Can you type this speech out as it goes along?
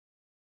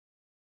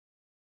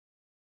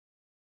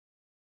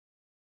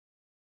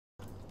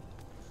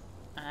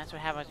And that's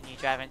what happens when you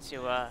drive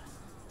into,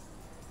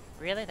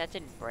 Really? That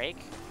didn't break?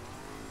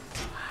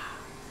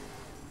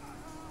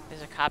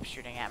 There's a cop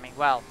shooting at me.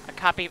 Well, a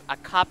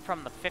cop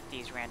from the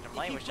 50s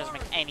randomly, which doesn't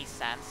make any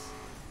sense.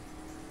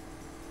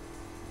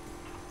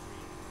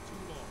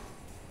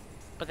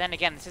 But then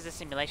again, this is a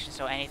simulation,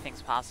 so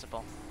anything's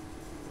possible.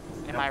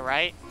 Am I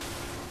right?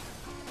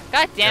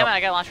 God damn it, I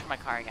got launched from my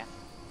car again.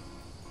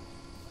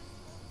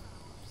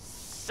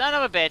 Son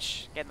of a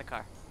bitch. Get in the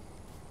car.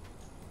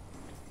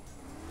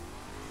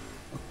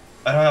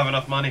 I don't have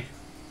enough money.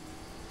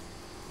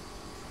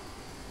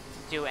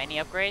 To do any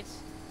upgrades?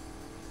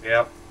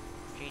 Yep.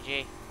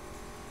 GG.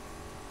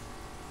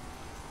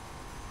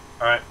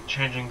 Alright,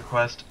 changing the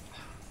quest.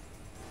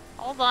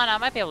 Hold on, I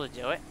might be able to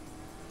do it.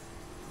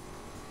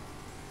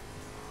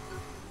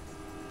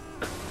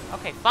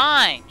 Okay,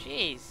 fine.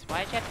 Jeez,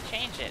 why'd you have to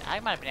change it? I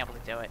might have been able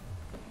to do it.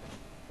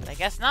 But I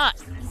guess not.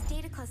 These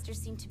data clusters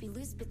seem to be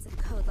loose bits of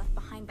code left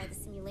behind by the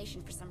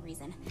simulation for some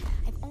reason.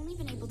 I've only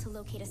been able to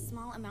locate a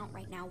small amount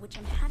right now, which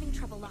I'm having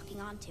trouble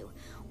locking onto.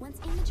 Once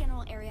in the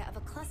general area of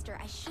a cluster,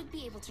 I should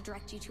be able to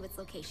direct you to its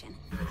location.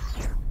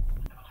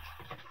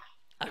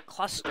 A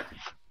cluster.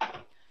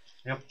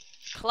 Yep.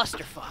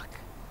 Clusterfuck.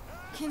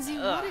 Kinsey,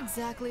 what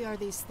exactly are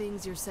these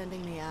things you're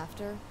sending me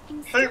after?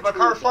 Hey, my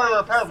car's fully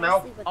repaired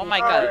now. Oh my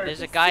god,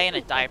 there's a guy in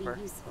a diaper.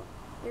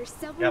 There's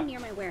several near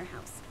my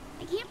warehouse.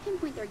 I can't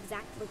pinpoint their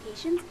exact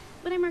locations,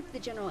 but I marked the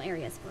general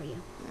areas for you.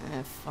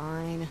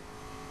 Fine.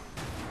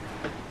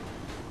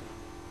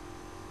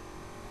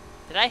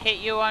 Did I hit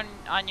you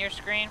on your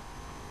screen?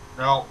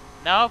 No.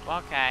 Nope?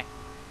 Okay.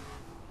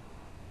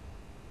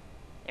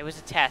 It was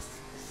a test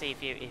to see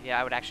if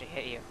I would actually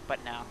hit you,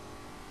 but no.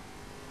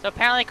 So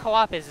apparently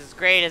co-op is as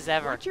great as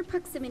ever. Watch your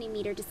proximity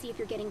meter to see if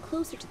you're getting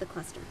closer to the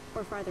cluster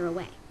or farther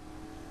away.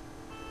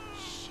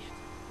 Shit.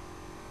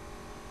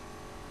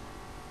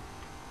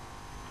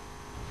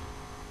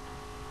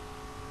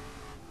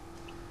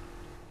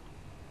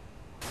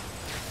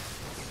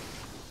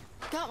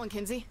 Got one,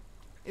 Kinsey.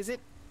 Is it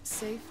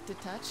safe to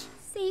touch?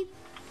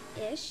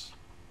 Safe-ish.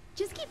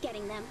 Just keep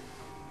getting them.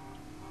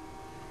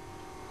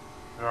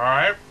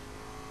 Alright.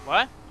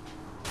 What?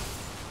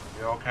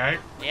 You okay?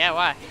 Yeah,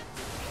 why?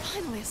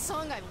 Finally, a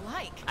song I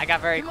like. I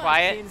got very Come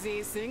quiet. on,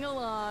 Kinsey, sing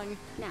along.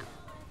 No,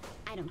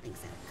 I don't think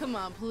so. Come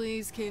on,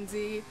 please,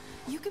 Kinsey.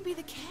 You can be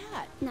the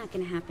cat. Not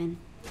gonna happen.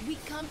 We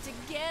come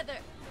together.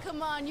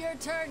 Come on, your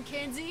turn,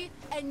 Kinsey.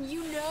 And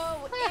you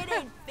know it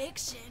ain't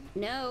fiction.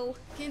 No.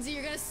 Kinsey,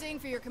 you're gonna sing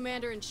for your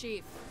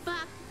commander-in-chief.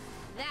 Fuck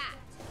that.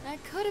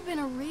 That could have been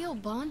a real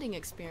bonding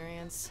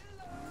experience.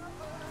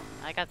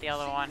 I got the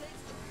other one.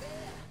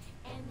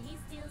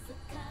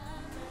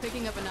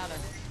 Picking up another.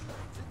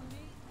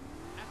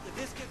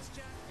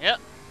 Yep.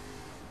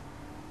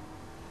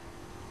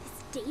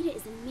 This data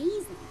is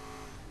amazing.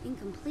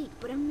 Incomplete,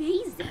 but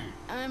amazing.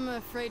 I'm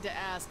afraid to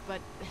ask, but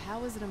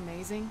how is it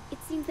amazing? It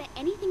seems that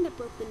anything that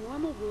broke the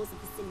normal rules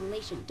of the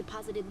simulation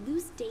deposited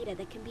loose data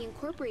that can be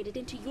incorporated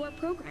into your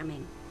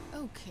programming.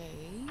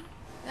 Okay.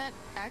 That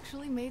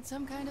actually made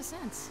some kind of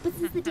sense. But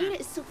since the data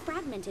is so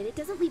fragmented, it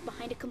doesn't leave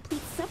behind a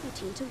complete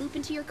subroutine to loop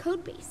into your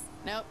codebase.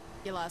 Nope,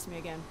 you lost me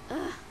again.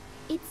 Ugh.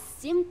 It's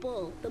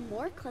simple. The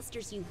more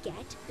clusters you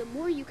get, the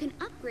more you can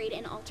upgrade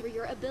and alter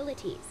your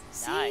abilities.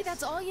 See, Nice.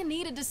 that's all you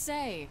needed to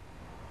say.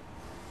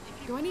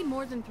 Do I need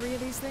more than 3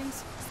 of these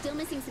things? Still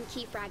missing some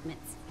key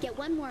fragments. Get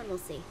one more and we'll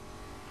see.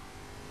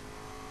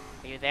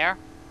 Are you there?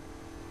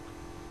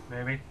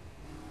 Maybe.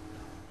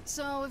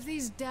 So, if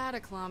these data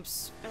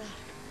clumps...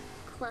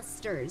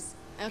 Clusters.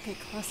 Okay,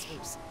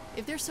 clusters.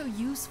 If they're so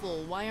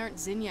useful, why aren't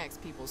Zinyak's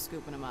people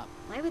scooping them up?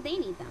 Why would they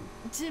need them?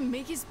 To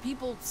make his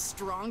people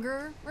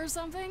stronger or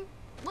something?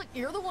 Look,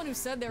 you're the one who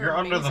said they were You're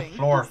amazing. under the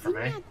floor for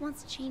me. Zinyak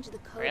wants to change the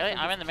code. Really? for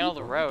I'm his in the middle of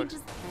the people. road.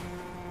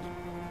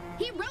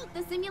 He wrote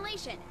the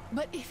simulation.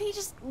 But if he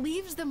just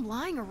leaves them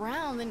lying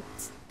around, then...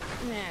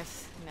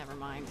 never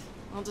mind.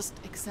 I'll just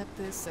accept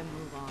this and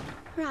move on.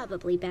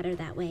 Probably better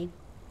that way.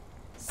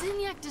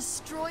 Zinyak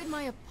destroyed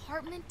my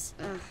apartment?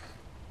 Ugh.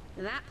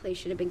 That place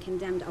should have been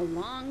condemned a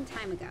long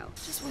time ago.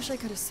 Just wish I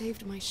could have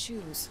saved my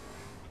shoes.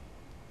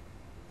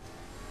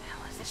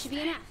 That should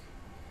be enough.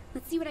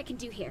 Let's see what I can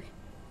do here.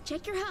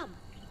 Check your hub.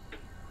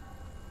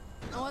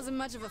 It wasn't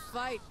much of a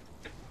fight.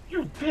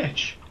 You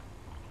bitch.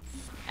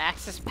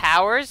 Access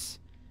powers?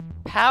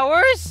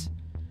 Powers?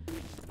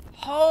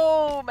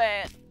 Oh,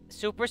 man.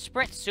 Super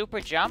sprint, super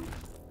jump.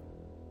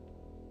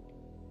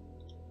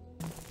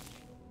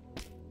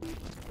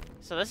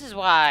 So this is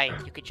why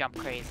you could jump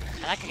crazy.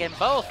 And I could get them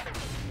both.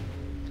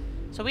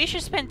 So we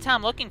should spend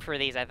time looking for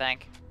these, I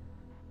think.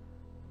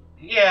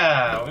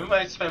 Yeah, we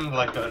might spend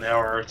like an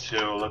hour or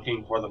two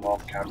looking for them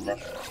off camera.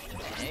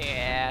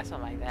 Yeah,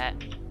 something like that.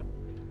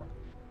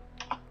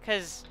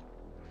 Because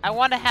I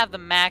want to have the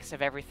max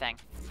of everything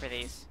for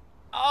these.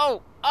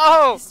 Oh!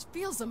 Oh! This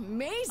feels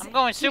amazing. I'm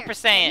going Super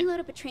Saiyan. Load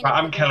up a training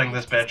I'm program killing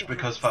this and test bitch it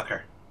because out. fuck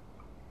her.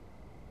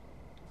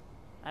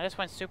 I just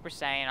went Super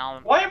Saiyan all.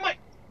 Why am I?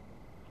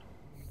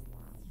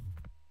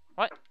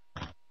 What?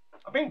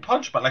 I'm being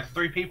punched by like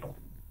 3 people.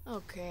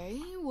 Okay,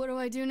 what do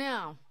I do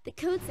now? The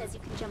code says you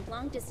can jump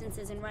long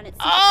distances and run at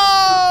super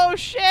Oh, speed.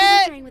 shit!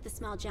 Try starting with a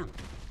small jump.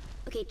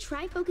 Okay,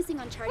 try focusing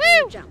on charging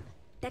your jump.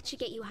 That should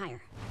get you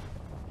higher.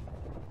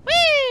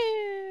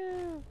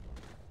 Woo!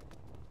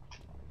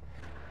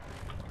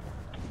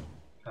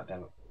 God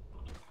damn it.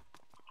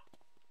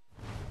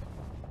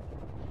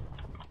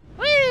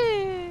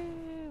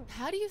 Woo!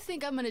 How do you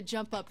think I'm gonna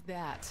jump up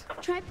that?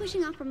 Try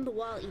pushing off from the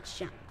wall each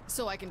jump.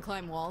 So I can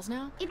climb walls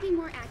now? It'd be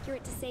more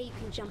accurate to say you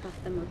can jump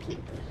off them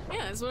repeatedly.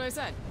 Yeah, that's what I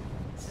said.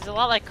 This is a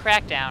lot like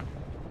Crackdown.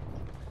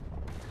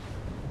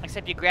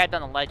 Except you grabbed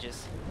on the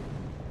ledges.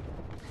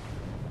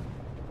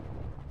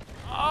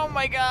 Oh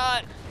my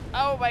god!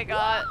 Oh my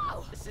god!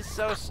 Whoa! This is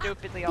so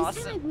stupidly This time I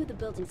awesome. blew the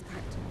buildings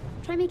apart.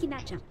 Try making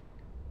that jump.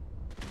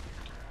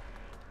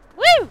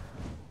 Woo!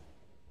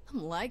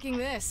 I'm liking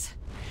this.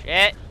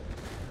 Shit.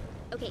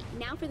 Okay,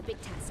 now for the big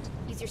test.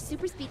 Use your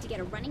super speed to get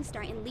a running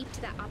start and leap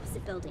to that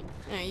opposite building.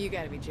 You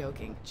gotta be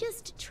joking.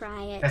 Just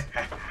try it.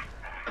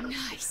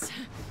 Nice.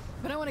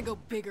 But I want to go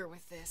bigger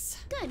with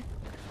this. Good,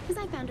 because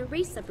I found a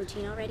race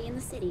subroutine already in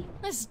the city.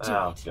 Let's do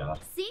Oh, it. God.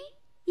 See?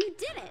 You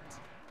did it!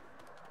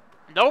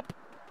 Nope.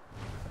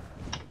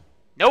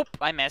 Nope,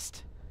 I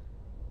missed.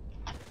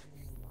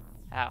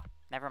 Oh,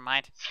 never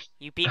mind.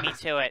 You beat me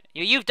to it.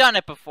 You've done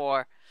it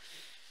before.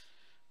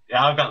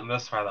 Yeah, I've gotten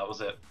this far, that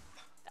was it.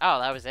 Oh,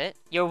 that was it?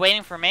 You were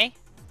waiting for me?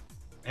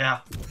 Yeah.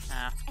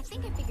 Oh. I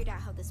think I figured out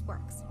how this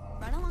works.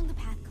 Run along the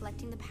path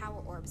collecting the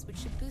power orbs, which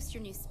should boost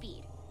your new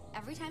speed.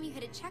 Every time you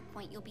hit a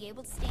checkpoint, you'll be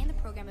able to stay in the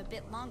program a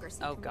bit longer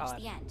so you can God.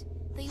 reach the end.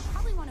 Though you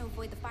probably want to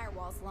avoid the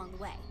firewalls along the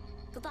way.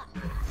 Good luck.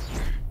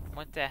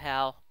 What the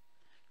hell?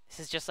 This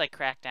is just like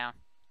Crackdown.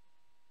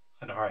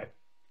 Alright.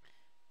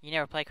 You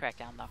never play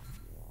Crackdown, though.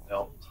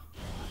 Nope.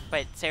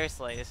 But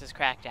seriously, this is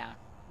Crackdown.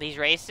 These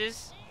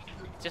races,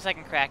 just like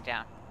in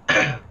Crackdown.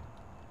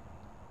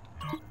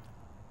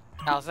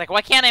 I was like,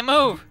 why can't I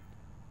move?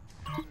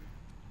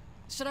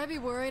 Should I be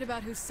worried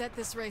about who set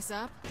this race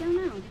up? Don't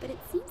know, but it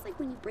seems like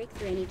when you break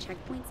through any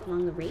checkpoints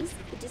along the race,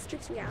 the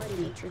district's reality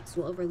matrix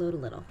will overload a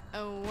little.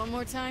 Oh, one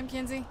more time,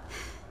 Kinsey?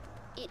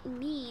 It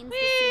means the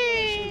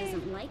simulation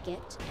doesn't like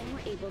it, and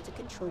we're able to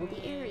control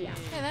the area.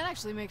 Hey, that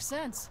actually makes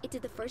sense. It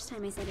did the first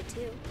time I said it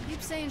too.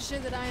 Keep saying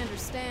shit that I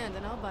understand,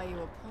 and I'll buy you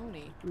a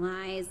pony.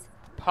 Lies.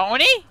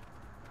 Pony?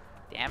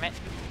 Damn it.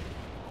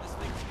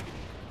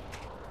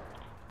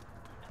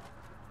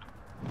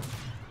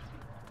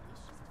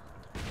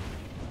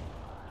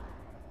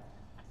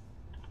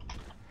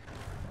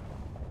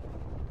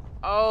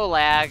 Oh,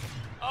 lag.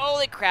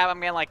 Holy crap, I'm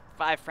getting like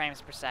 5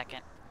 frames per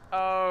second.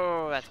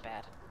 Oh, that's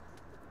bad.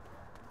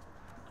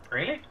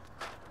 Really?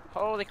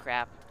 Holy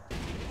crap.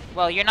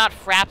 Well, you're not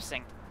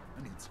frapsing,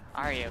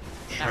 are you?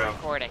 You're True. not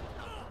recording.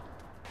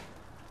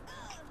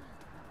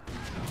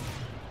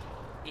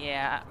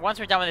 Yeah, once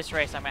we're done with this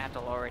race, I'm gonna have to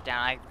lower it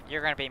down.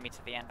 You're gonna beat me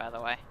to the end, by the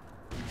way.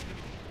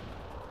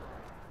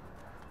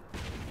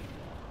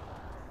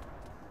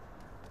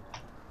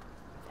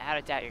 Without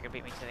a doubt, you're gonna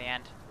beat me to the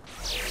end.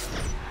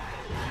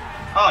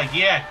 Oh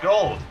yeah,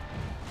 gold!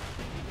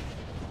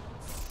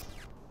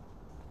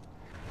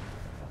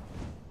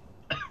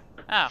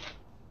 Oh.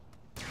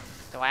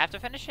 Do I have to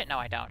finish it? No,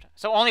 I don't.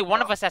 So only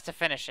one of us has to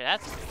finish it.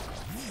 That's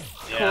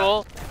Yeah.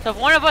 cool. So if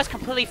one of us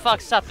completely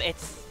fucks up,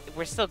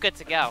 we're still good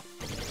to go.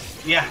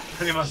 Yeah,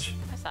 pretty much.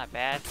 That's not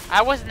bad.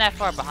 I wasn't that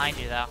far behind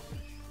you, though.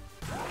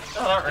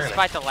 No, not really.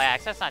 Despite the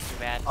lags, that's not too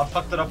bad. I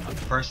fucked it up for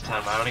the first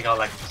time. I only got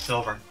like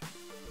silver.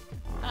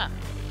 Huh.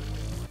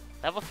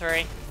 Level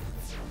 3.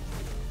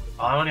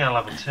 Oh, I only got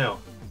level 2.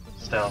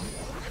 Still.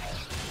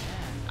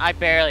 I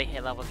barely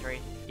hit level 3.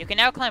 You can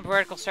now climb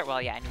vertical start.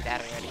 Well, yeah, I knew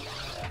that already.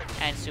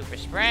 And super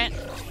sprint.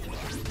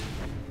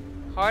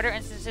 Harder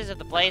instances of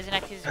the blazing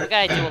activities. We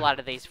gotta do a lot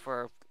of these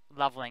for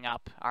leveling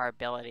up our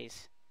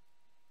abilities.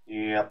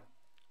 Yep.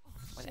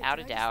 Without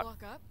a Shit, did I just doubt.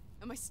 lock up?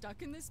 Am I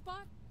stuck in this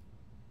spot?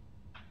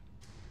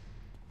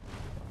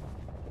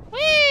 Whee!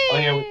 Oh,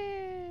 yeah,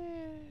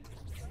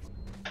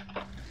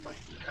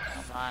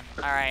 Hold on.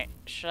 Alright.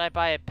 Should I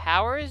buy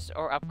powers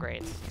or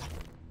upgrades?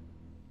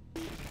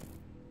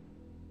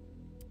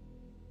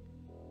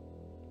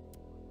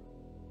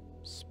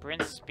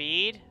 Sprint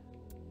speed?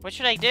 What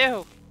should I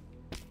do?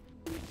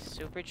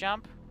 Super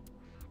jump?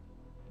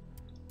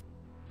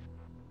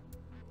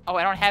 Oh,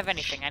 I don't have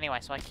anything anyway,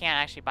 so I can't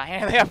actually buy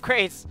any of the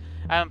upgrades.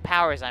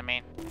 Powers, I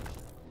mean.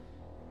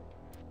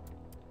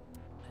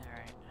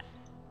 Alright.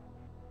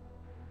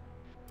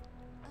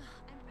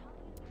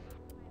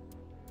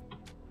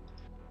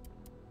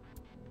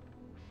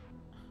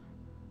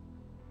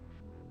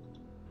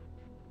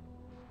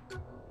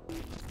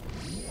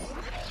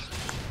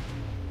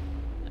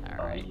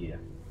 Alright. Oh,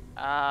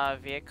 yeah.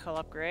 Vehicle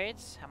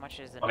upgrades. How much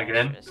is the Wanna get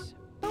in? nitrous?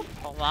 Boop.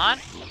 Hold on.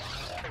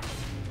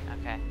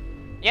 Okay.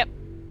 Yep.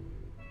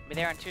 Be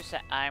there in 2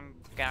 sec. I'm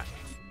gonna.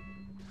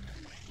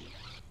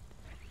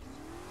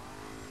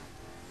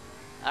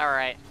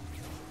 Alright.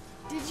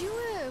 Did you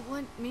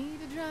want me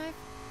to drive?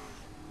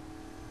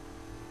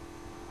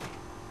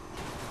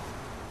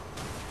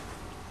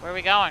 Where are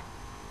we going?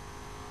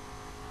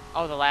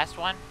 Oh, the last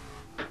one?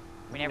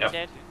 We never Yep.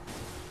 did?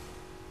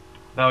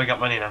 No, we got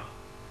money now.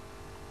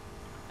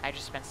 I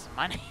just spent some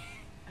money.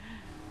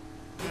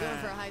 You going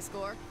for a high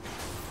score?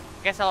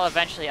 I guess I'll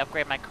eventually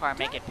upgrade my car and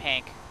make it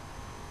pink.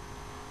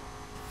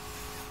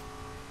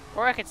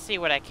 Or I could see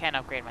what I can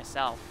upgrade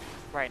myself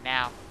right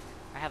now.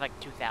 I have like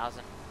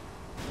 2,000.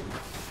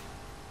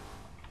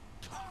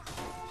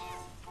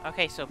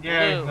 Okay, so blue.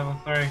 Yeah, level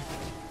 3.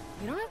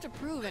 You don't have to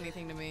prove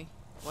anything to me.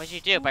 What'd you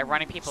do? By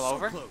running people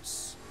over?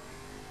 Close.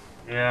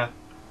 Yeah.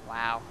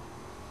 Wow.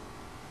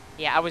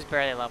 Yeah, I was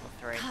barely level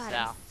 3, God, so.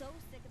 I'm so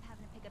sick of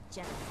having to pick up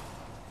Jennifer.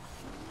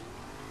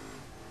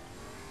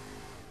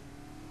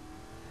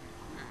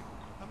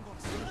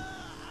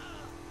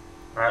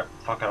 Alright,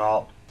 fuck it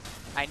all.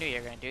 I knew you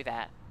were gonna do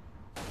that.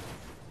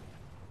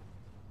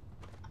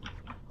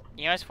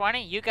 You know what's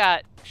funny? You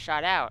got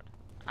shot out.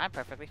 I'm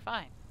perfectly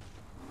fine.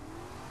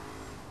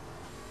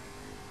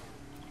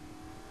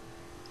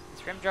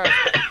 This rim jar is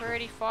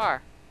pretty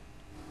far.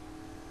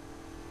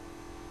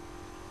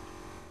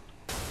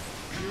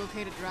 You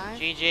okay to drive?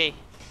 GG.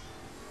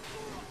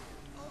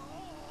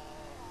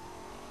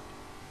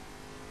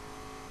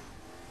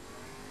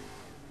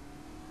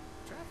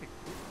 Traffic.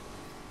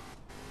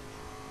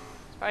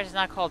 Surprised it's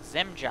not called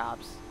Zim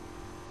Jobs.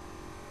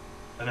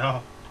 I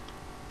know.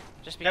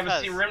 Just Yeah,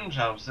 because. but see, rim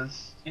jumps,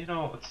 it's, you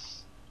know,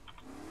 it's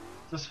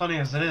as funny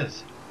as it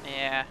is.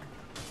 Yeah,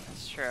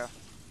 that's true.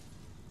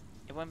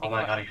 It wouldn't be. Oh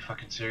my god, are you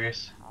fucking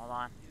serious? Hold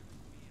on.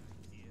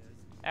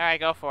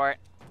 Alright, go for it.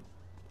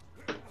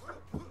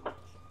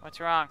 What's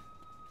wrong?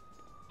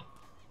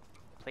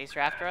 Police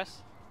are after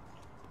us?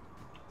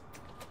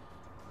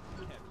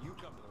 Have you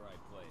come to the right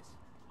place?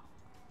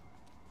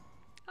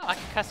 Oh, I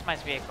can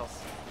customize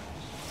vehicles.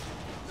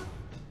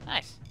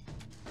 Nice.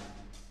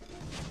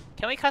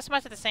 Can we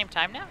customize at the same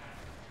time now?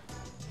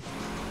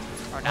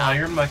 Or No, not?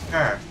 you're in my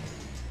car.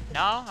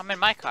 No, I'm in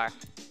my car.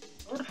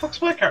 Where the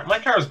fuck's my car? My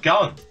car is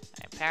gone.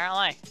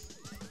 Apparently.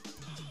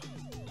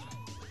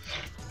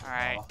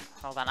 Alright,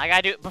 hold on. I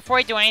gotta do. Before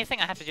I do anything,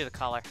 I have to do the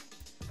color.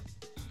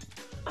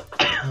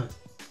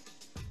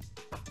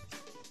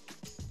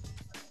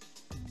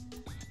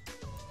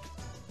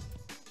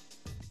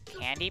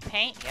 Candy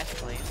paint? Yes,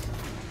 please.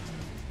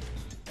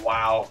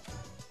 Wow.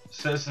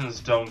 Citizens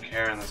don't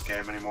care in this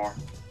game anymore.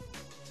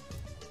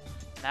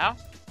 No?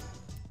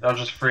 They'll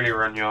just freely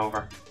run you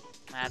over.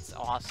 That's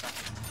awesome.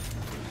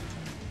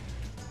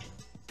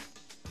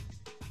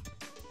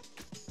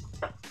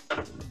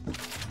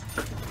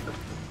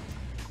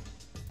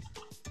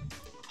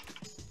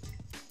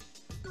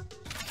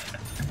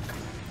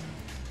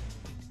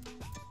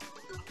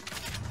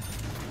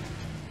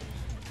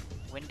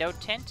 Window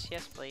tint?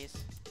 Yes, please.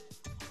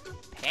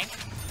 Pink.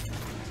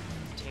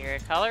 Interior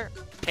color?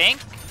 Pink.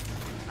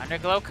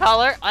 Underglow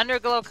color?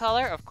 Underglow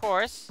color, of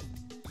course.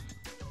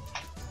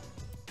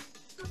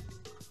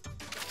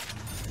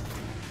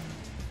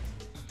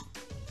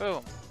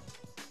 Boom.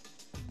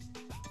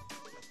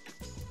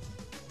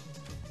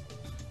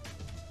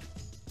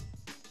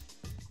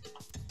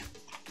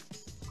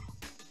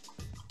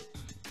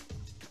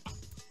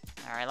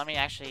 Alright, let me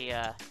actually,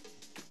 okay.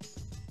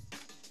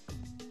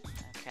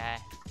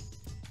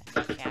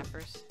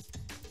 Campers.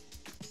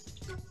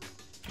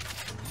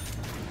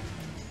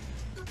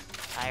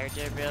 Tire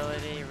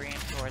durability,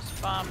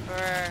 reinforced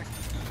bumper.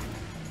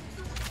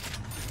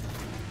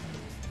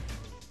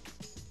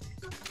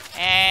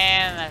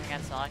 And I think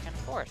that's all I can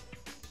afford.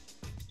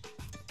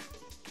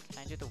 Can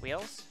I do the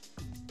wheels?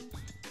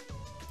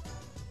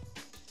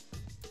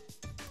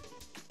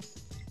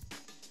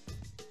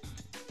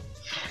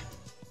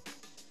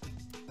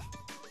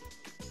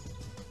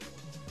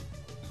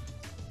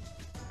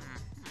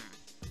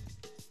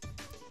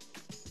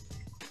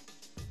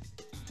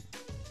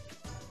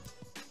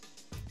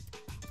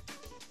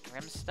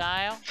 Rim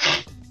style.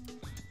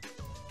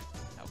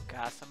 Oh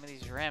god, some of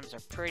these rims are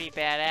pretty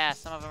badass.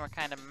 Some of them are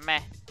kind of meh.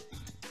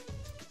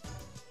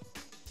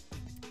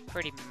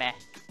 Pretty meh.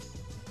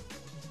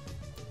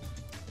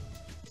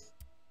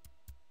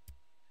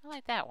 I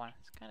like that one.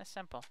 It's kind of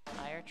simple.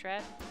 Tire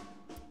tread.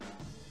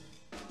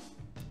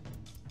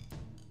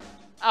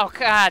 Oh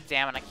god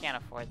damn it, I can't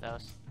afford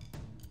those.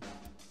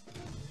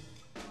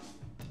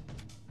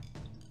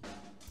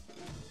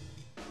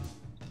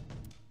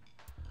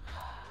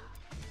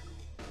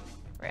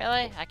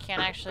 Really? I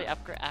can't actually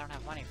upgrade. I don't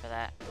have money for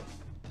that.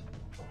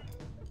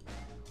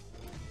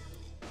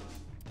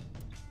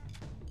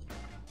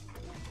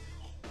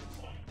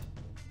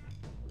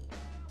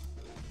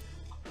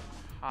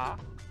 Huh?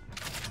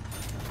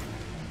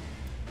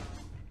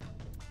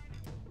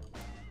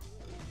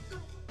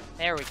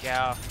 There we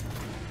go.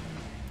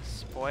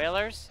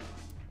 Spoilers?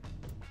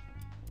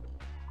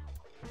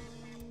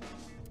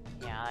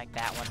 Yeah, I like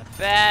that one the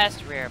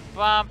best. Rear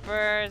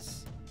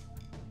bumpers.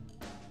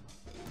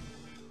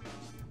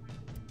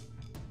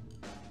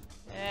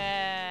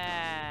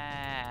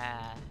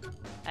 Yeah.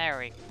 There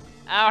we go.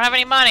 I don't have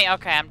any money.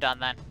 Okay, I'm done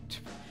then.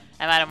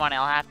 I'm out of money.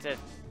 I'll have to.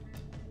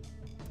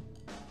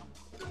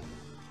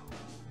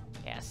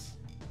 Yes.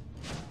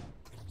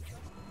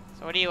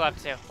 So what are you up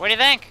to? What do you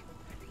think?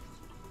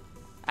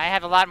 I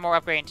have a lot more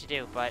upgrading to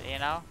do, but you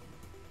know.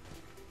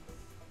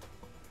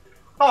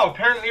 Oh,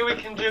 apparently we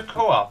can do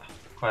co-op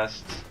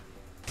quests.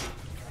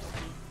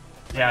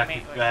 Yeah, Wait,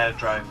 keep wait.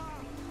 drive.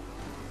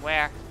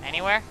 Where?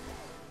 Anywhere?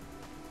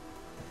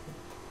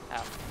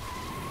 Oh.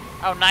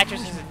 Oh, nitrous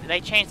is.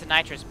 They changed the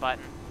nitrous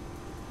button.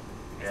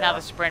 It's now Yeah.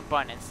 the sprint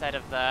button instead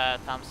of the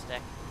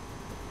thumbstick.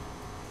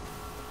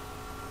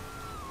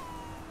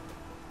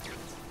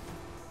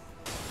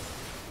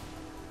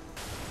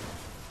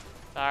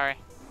 Sorry.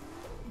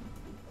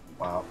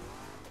 Wow.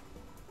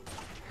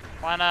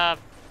 Wanna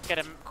get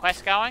a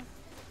quest going?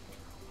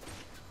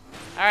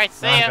 Alright,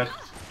 see No, I'm ya. good.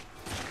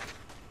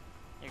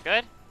 You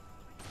good?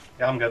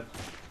 Yeah, I'm good.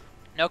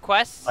 No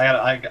quests?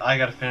 I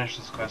gotta finish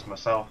this quest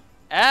myself.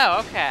 Oh,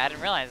 okay. I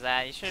didn't realize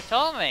that. You should have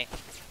told me.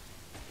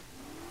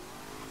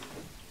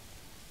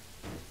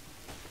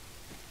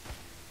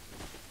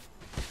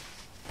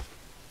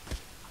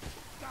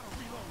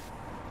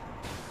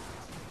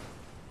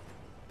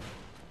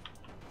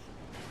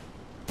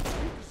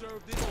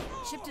 Deserve this.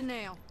 Chipped a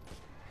nail.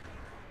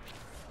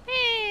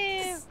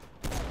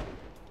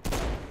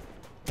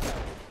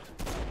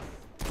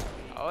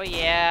 Oh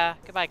yeah.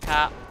 Goodbye,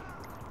 cop.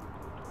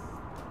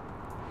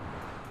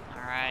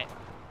 Alright.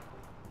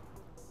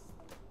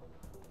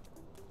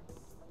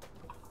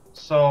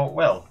 So,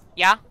 Will,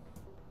 Yeah?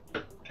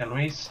 can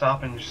we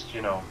stop and just,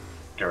 you know,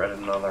 get rid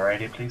of another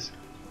ID, please?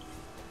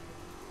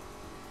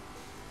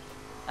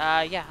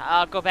 Yeah.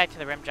 I'll go back to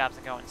the rim jobs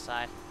and go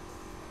inside.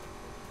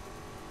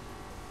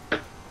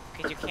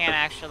 Because you can't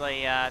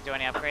actually, do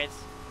any upgrades.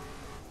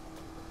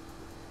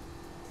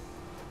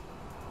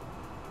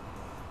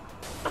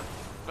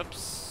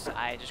 Oops.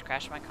 I just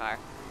crashed my car.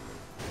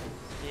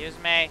 Excuse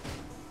me.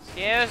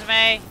 Excuse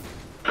me.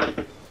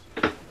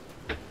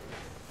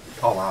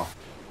 Oh, wow.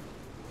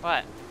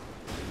 What?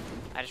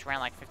 I just ran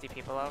like 50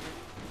 people over.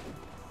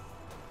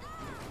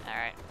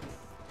 Alright.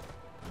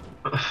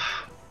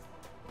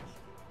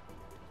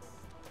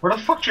 Where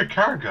the fuck did your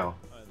car go?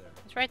 Hi there.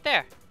 It's right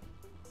there.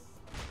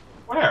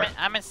 Where?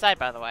 I'm inside,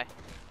 by the way.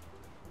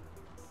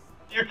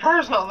 Your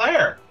car's not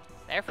there.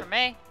 There for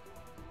me.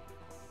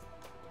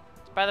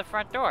 It's by the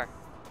front door.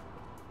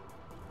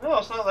 No,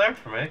 it's not there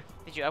for me.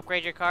 Did you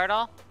upgrade your car at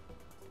all?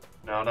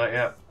 No, not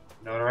yet.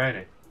 No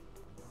already.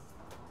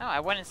 No, I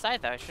went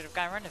inside though. I should have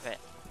gotten rid of it.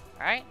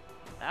 Alright?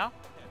 No? Have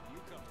you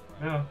come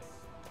to the right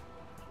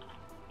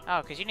Yeah.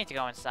 Oh, because you need to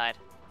go inside.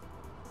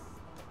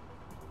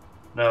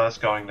 No, that's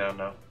going down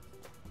now.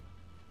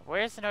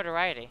 Where's the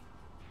notoriety?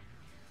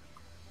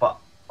 But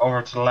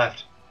over to the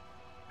left.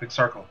 Big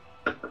circle.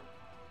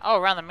 Oh,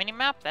 around the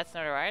mini-map? That's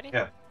notoriety?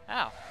 Yeah.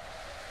 Oh.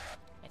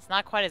 It's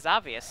not quite as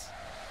obvious.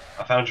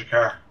 I found your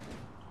car.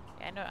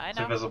 Yeah, I It's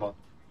know. invisible.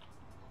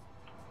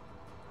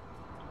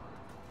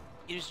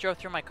 You just drove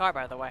through my car,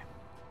 by the way.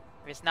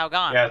 It's now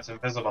gone. Yeah, it's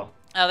invisible.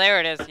 Oh, there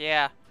it is,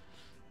 yeah.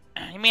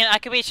 You mean I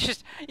could be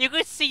just... You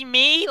could see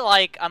me,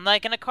 like, I'm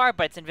like in a car,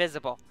 but it's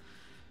invisible.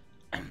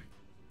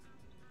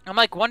 I'm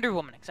like Wonder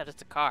Woman, except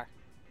it's a car.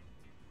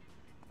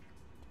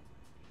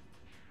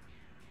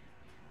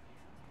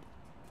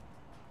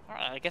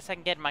 Alright, I guess I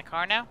can get in my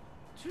car now.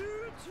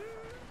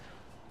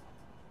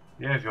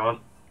 Yeah, if you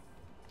want.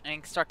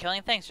 And start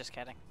killing things? Just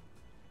kidding.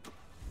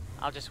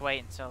 I'll just wait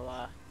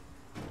until,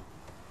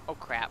 Oh,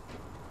 crap.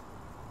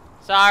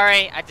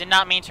 Sorry, I did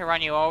not mean to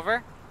run you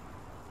over.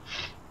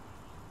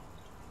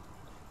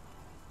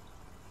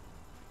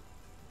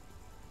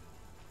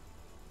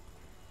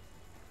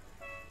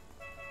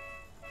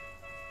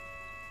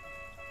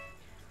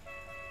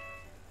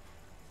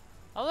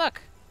 Oh,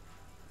 look.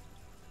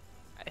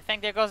 I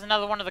think there goes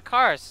another one of the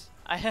cars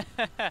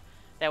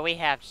that we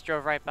have. Just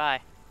drove right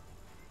by.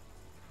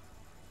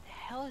 The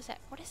hell is that?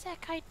 What is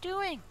that guy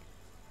doing?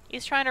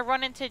 He's trying to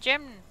run into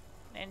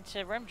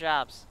rim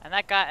jobs. And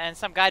that guy, and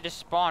some guy just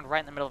spawned right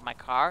in the middle of my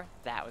car.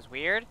 That was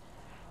weird.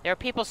 There are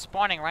people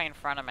spawning right in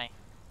front of me.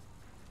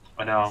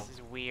 I know. This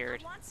is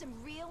weird. Want some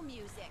real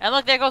music? And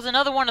look, there goes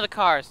another one of the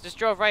cars. Just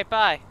drove right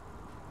by.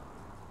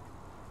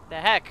 The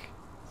heck?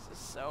 This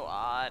is so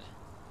odd.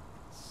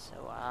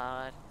 So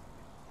odd.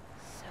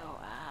 So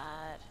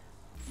odd.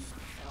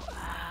 So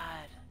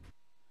odd.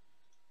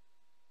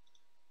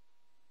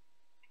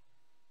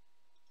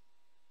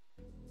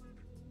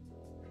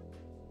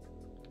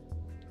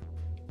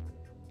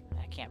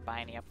 I can't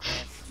buy any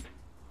upgrades.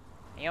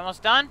 Are you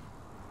almost done?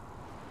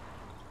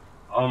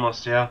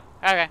 Almost, yeah.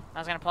 Okay, I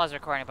was gonna pause the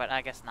recording, but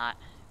I guess not.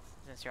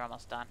 Since you're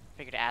almost done.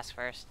 Figured to ask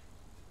first.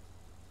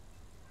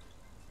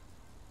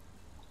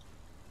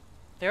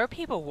 There are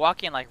people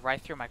walking like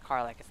right through my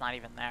car like it's not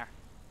even there.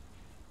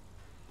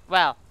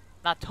 Well,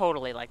 not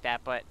totally like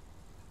that, but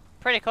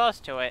pretty close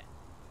to it.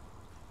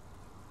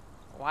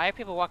 Why are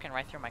people walking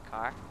right through my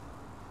car?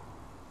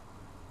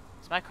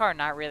 Is my car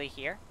not really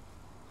here?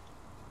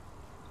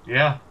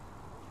 Yeah.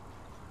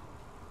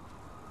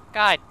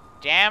 God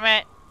damn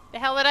it. The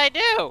hell did I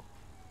do?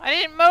 I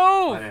didn't move!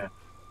 Oh, yeah.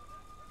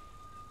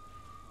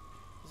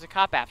 There's a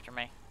cop after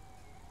me.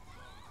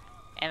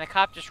 And the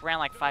cop just ran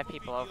like 5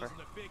 people over. in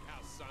the big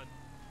house, son.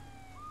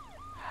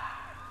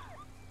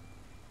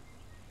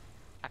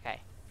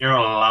 Okay, You're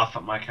gonna laugh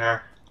at my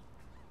car.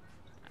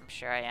 I'm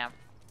sure I am.